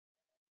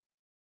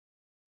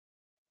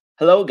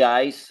Hello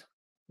guys,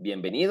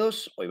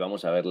 bienvenidos. Hoy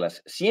vamos a ver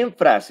las 100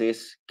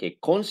 frases que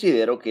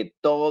considero que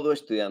todo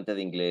estudiante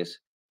de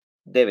inglés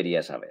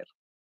debería saber.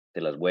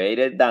 Te las voy a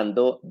ir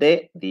dando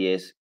de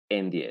 10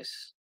 en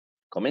 10.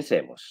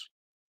 Comencemos.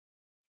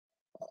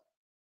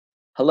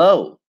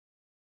 Hello,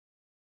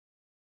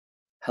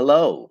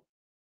 hello.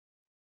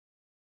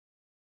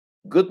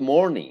 Good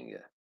morning,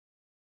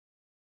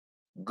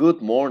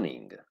 good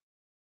morning.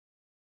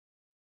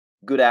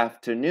 Good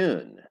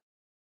afternoon,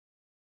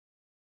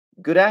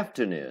 good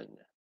afternoon.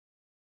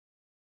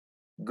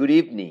 Good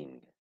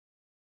evening,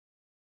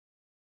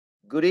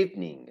 good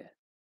evening.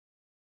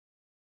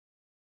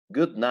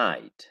 Good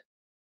night,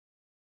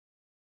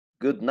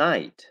 good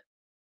night.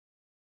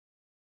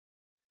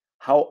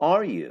 How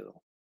are you?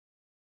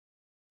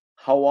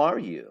 How are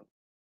you?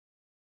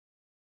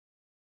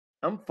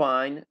 I'm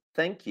fine,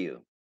 thank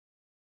you.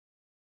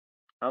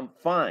 I'm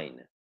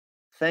fine,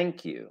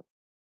 thank you.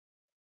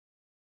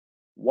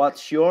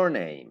 What's your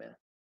name?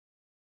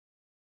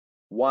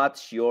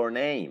 What's your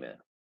name?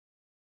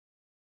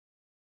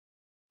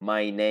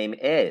 My name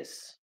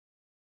is.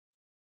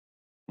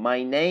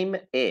 My name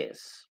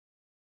is.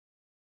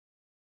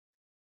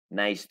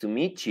 Nice to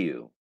meet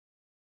you.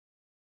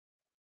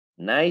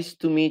 Nice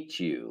to meet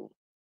you.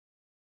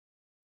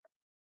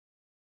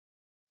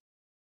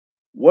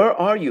 Where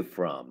are you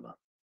from?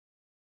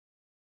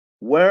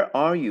 Where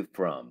are you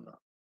from?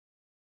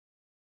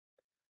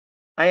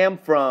 I am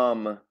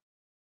from.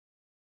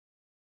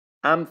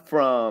 I'm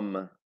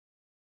from.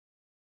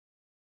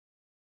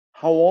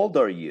 How old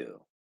are you?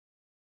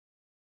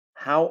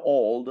 How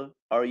old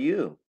are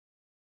you?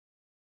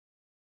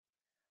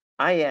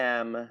 I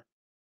am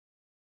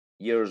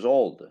years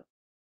old.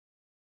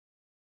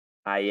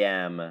 I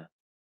am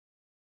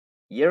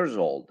years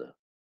old.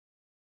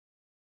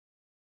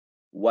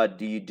 What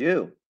do you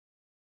do?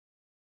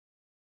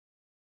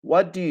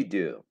 What do you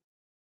do?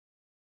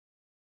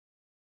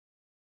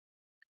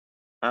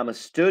 I'm a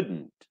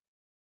student.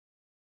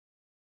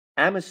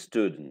 I'm a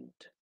student.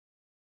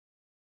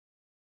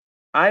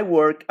 I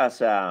work as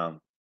a.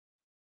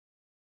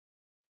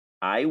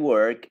 I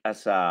work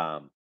as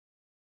a.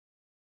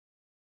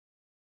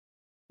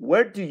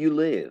 Where do you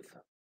live?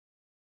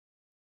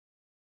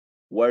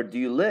 Where do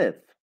you live?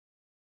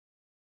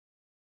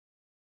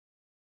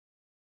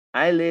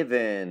 I live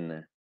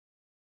in.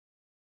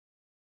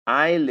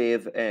 I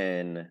live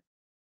in.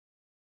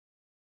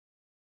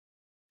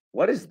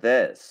 What is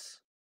this?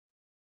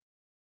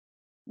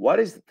 What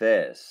is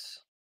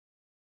this?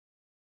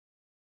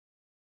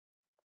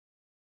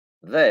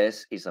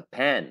 This is a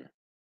pen.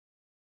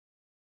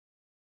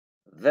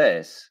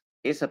 This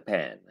is a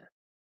pen.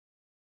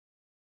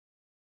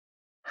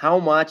 How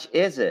much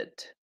is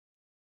it?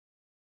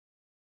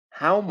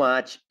 How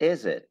much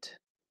is it?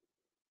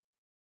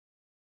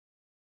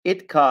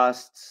 It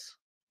costs.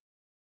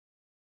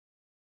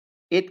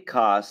 It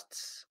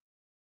costs.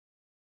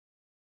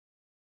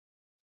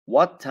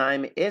 What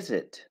time is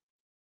it?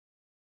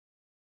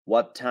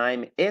 What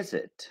time is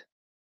it?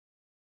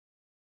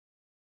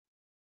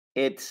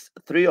 It's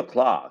 3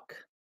 o'clock.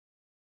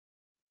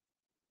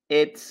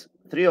 It's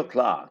 3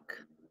 o'clock.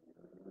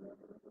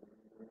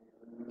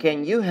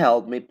 Can you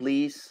help me,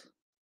 please?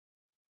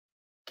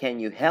 Can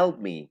you help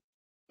me,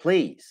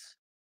 please?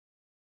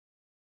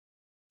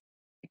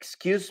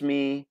 Excuse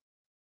me.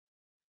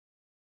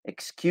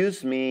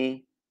 Excuse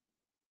me.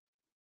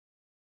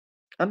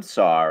 I'm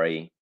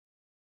sorry.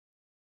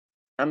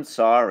 I'm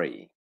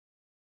sorry.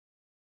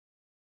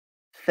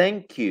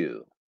 Thank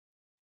you.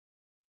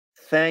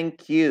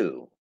 Thank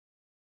you.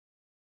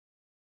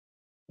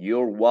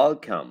 You're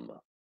welcome.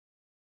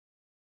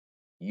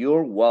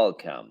 You're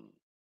welcome.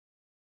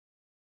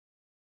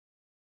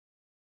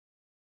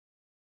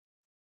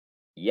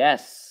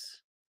 Yes.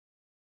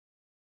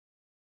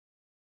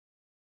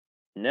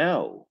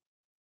 No.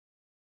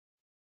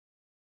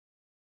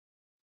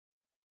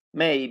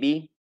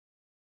 Maybe.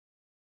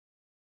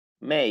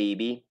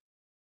 Maybe.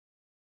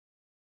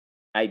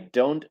 I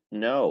don't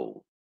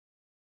know.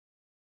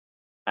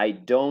 I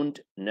don't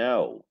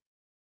know.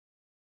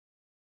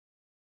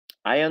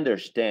 I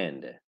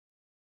understand.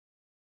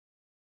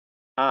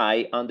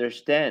 I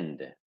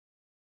understand.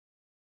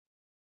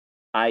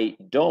 I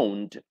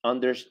don't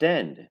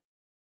understand.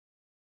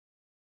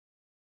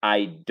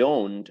 I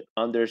don't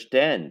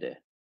understand.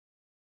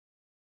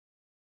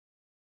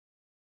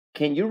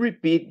 Can you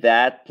repeat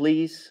that,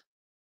 please?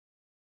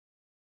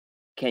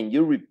 Can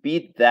you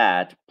repeat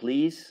that,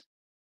 please?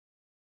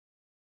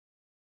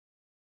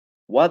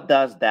 What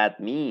does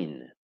that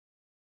mean?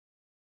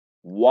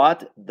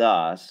 What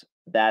does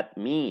that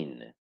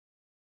mean?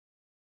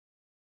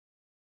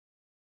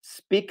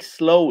 Speak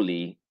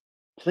slowly,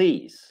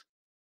 please.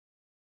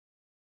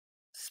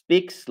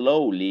 Speak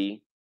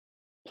slowly,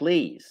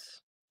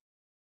 please.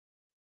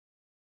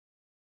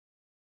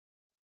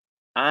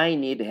 I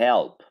need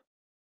help.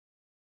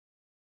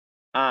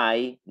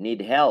 I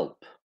need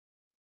help.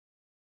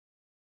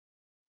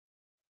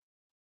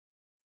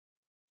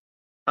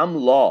 I'm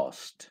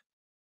lost.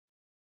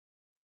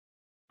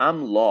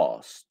 I'm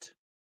lost.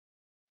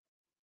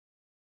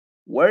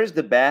 Where's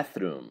the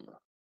bathroom?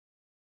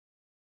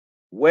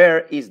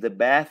 Where is the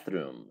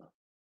bathroom?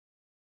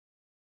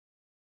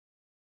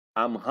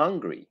 I'm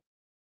hungry.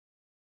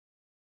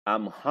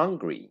 I'm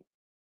hungry.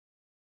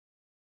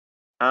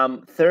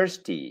 I'm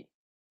thirsty.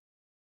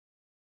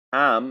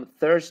 I'm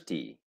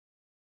thirsty.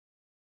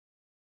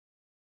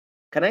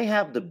 Can I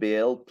have the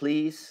bill,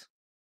 please?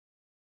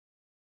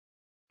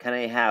 Can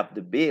I have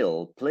the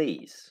bill,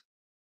 please?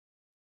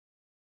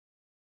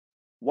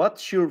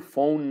 What's your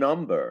phone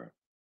number?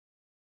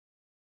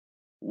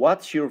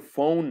 What's your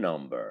phone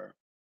number?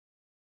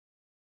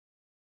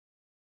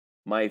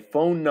 My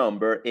phone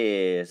number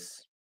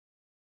is.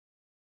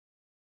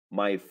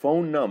 My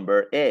phone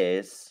number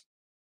is.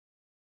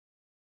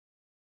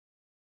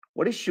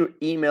 What is your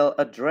email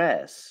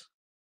address?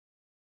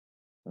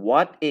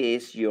 What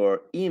is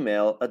your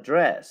email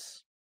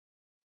address?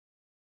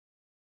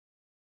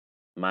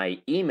 My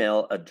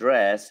email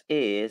address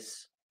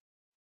is.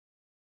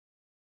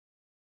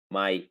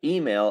 My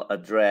email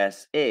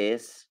address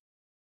is.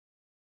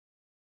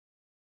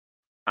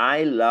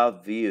 I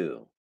love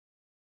you.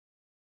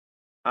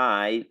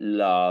 I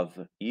love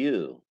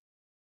you.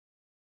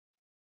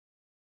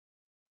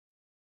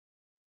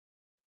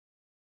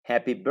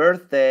 Happy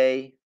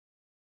birthday.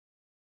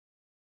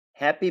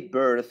 Happy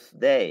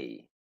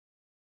birthday.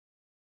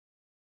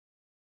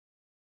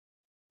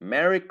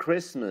 Merry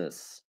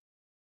Christmas.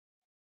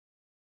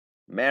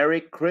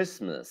 Merry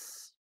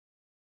Christmas.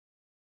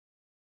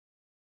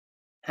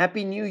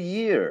 Happy New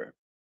Year.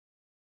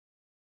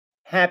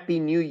 Happy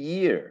New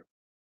Year.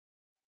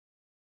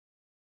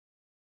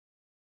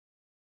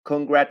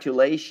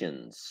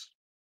 Congratulations.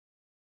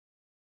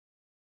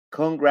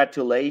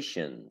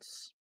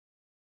 Congratulations.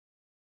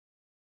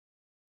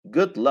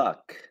 Good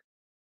luck.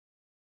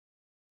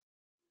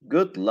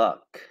 Good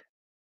luck.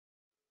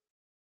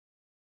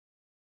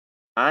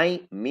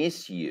 I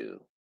miss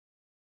you.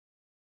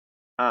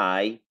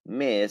 I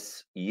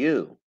miss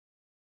you.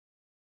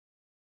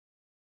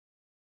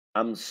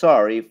 I'm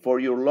sorry for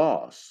your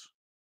loss.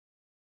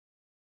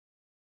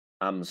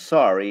 I'm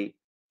sorry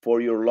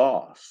for your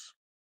loss.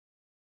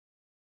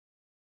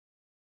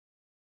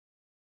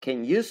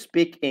 Can you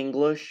speak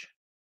English?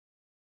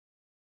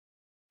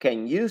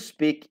 Can you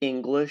speak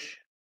English?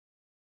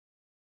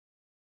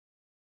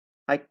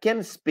 I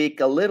can speak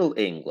a little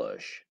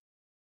English.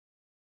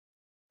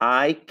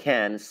 I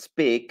can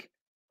speak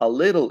a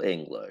little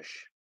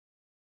English.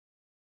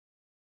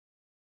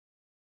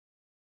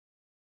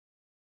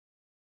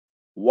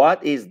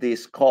 What is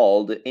this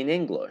called in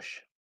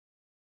English?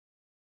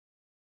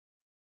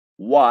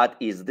 What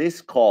is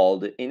this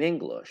called in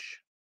English?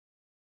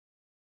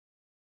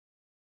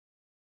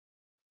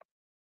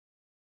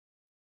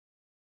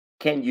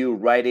 Can you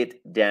write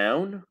it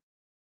down?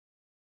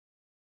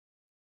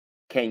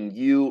 Can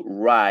you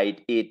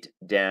write it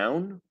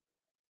down?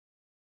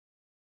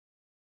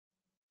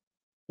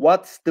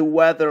 What's the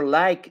weather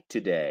like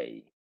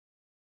today?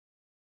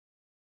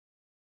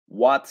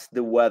 What's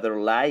the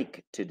weather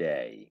like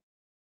today?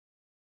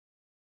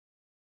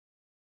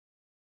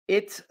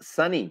 It's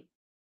sunny.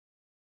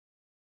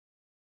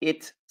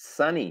 It's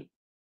sunny.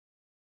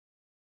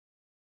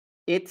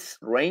 It's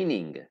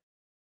raining.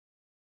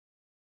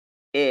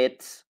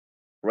 It's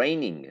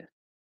raining.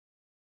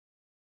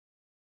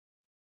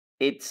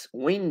 It's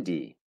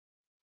windy.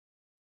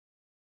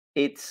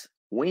 It's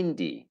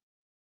windy.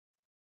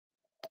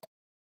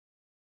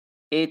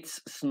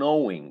 It's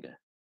snowing.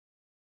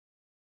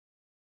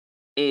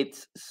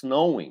 It's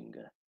snowing.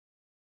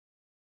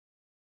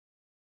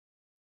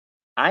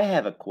 I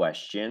have a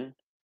question.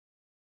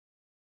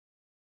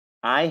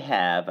 I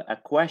have a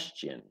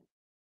question.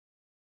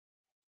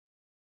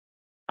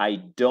 I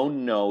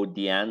don't know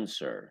the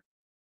answer.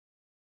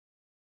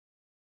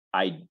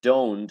 I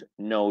don't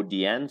know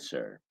the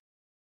answer.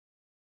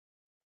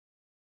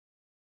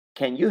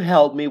 Can you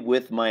help me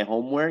with my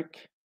homework?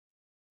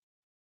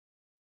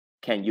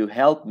 Can you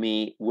help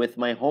me with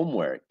my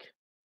homework?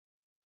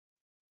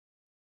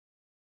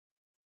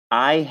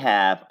 I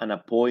have an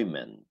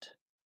appointment.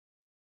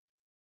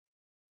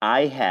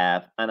 I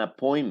have an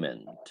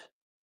appointment.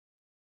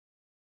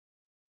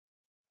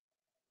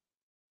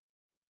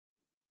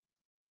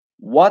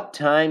 What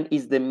time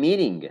is the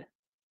meeting?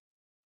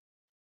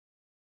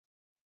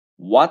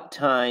 What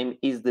time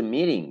is the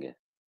meeting?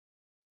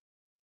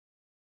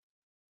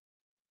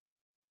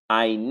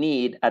 I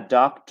need a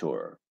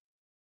doctor.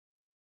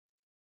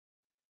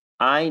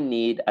 I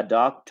need a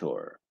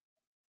doctor.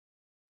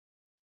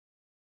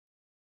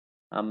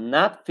 I'm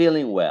not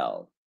feeling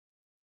well.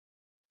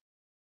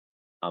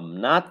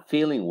 I'm not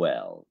feeling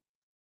well.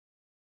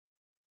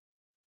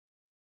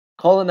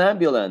 Call an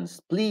ambulance,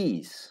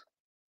 please.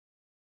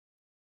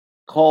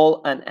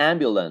 Call an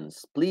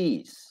ambulance,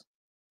 please.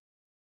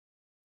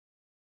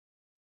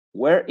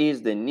 Where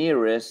is the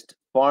nearest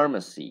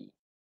pharmacy?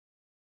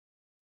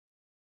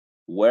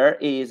 Where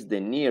is the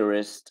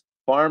nearest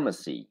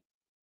pharmacy?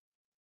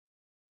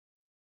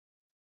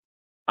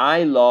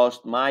 I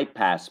lost my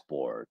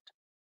passport.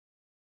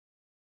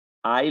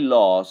 I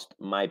lost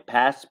my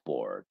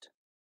passport.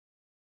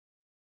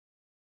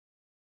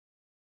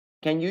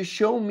 Can you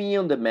show me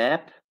on the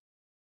map?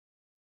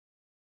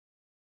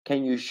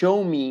 Can you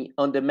show me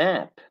on the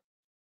map?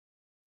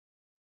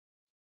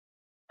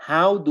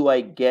 How do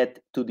I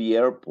get to the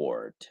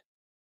airport?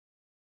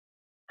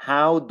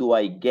 How do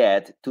I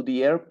get to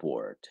the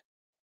airport?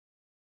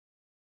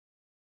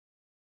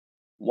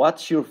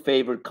 What's your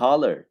favorite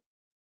color?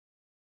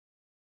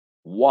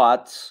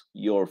 What's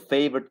your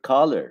favorite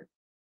color?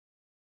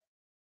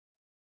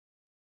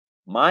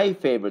 My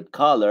favorite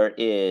color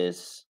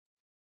is.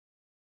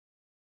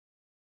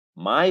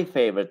 My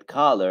favorite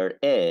color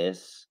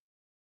is.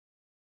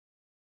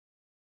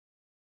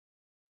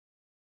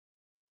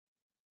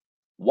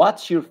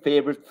 What's your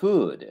favorite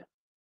food?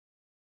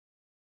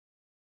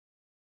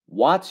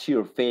 What's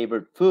your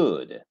favorite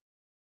food?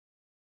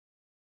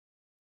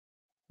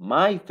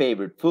 My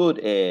favorite food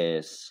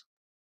is.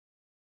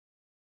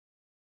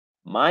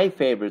 My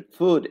favorite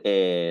food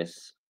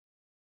is.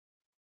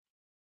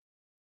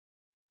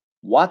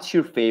 What's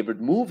your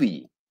favorite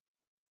movie?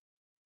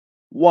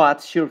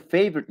 What's your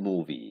favorite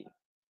movie?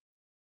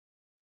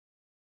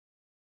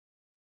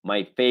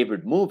 My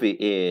favorite movie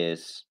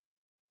is.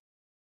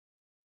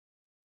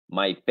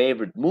 My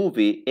favorite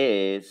movie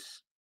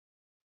is.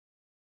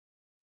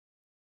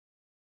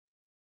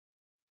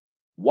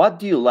 What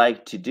do you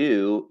like to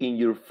do in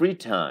your free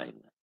time?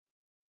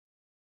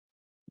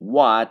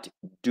 What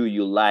do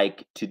you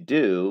like to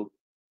do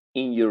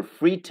in your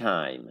free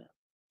time?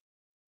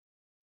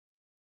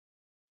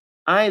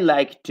 I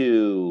like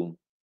to.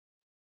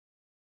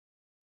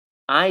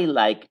 I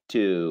like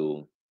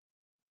to.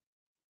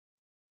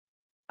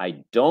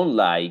 I don't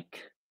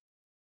like.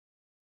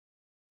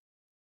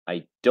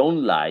 I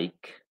don't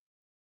like.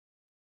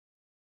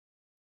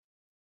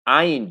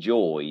 I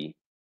enjoy.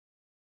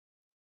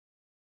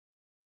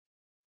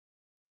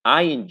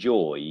 I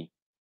enjoy.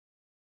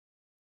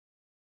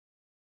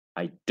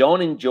 I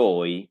don't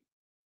enjoy.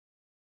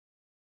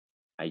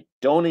 I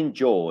don't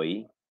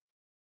enjoy.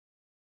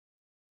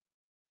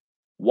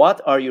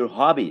 What are your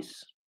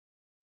hobbies?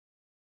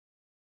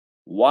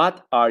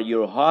 What are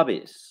your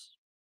hobbies?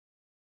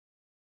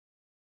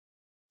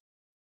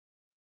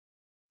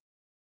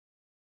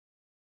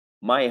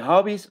 My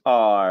hobbies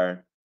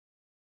are.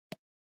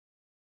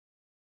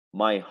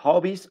 My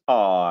hobbies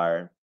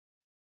are.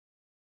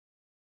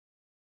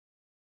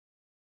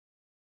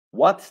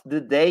 What's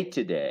the date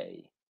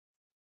today?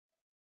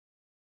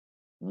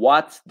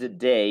 What's the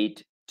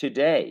date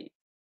today?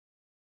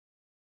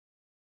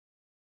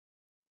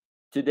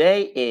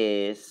 Today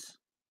is.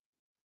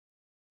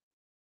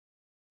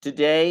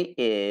 Today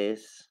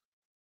is.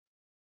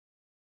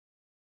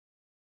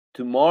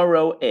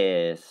 Tomorrow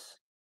is.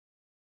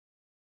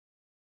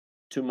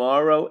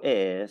 Tomorrow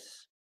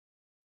is.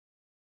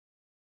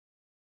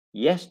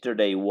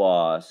 Yesterday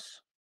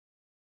was.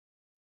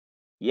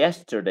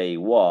 Yesterday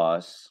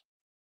was.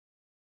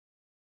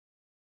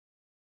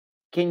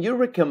 Can you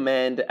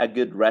recommend a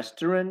good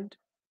restaurant?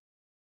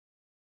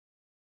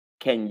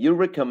 Can you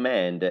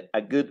recommend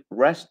a good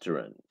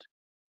restaurant?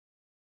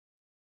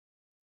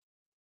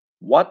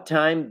 What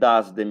time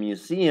does the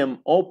museum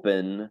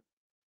open,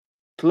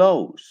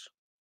 close?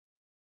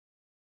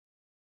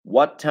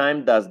 What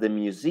time does the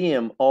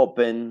museum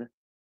open,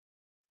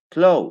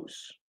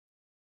 close?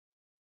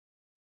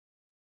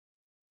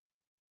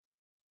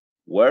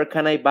 Where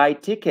can I buy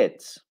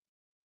tickets?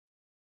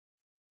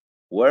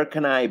 Where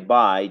can I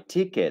buy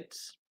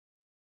tickets?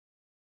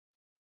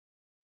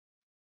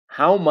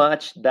 How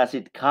much does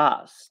it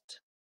cost?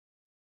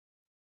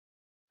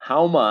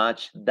 How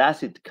much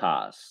does it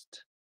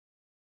cost?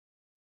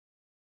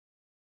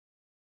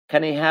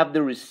 Can I have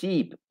the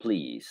receipt,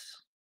 please?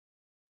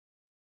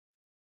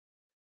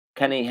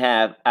 Can I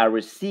have a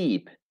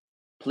receipt,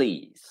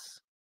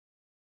 please?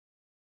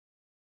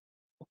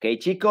 Ok,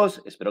 chicos,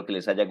 espero que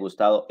les haya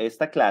gustado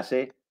esta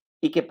clase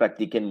y que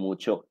practiquen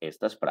mucho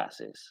estas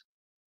frases.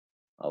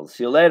 I'll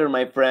see you later,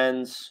 my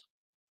friends.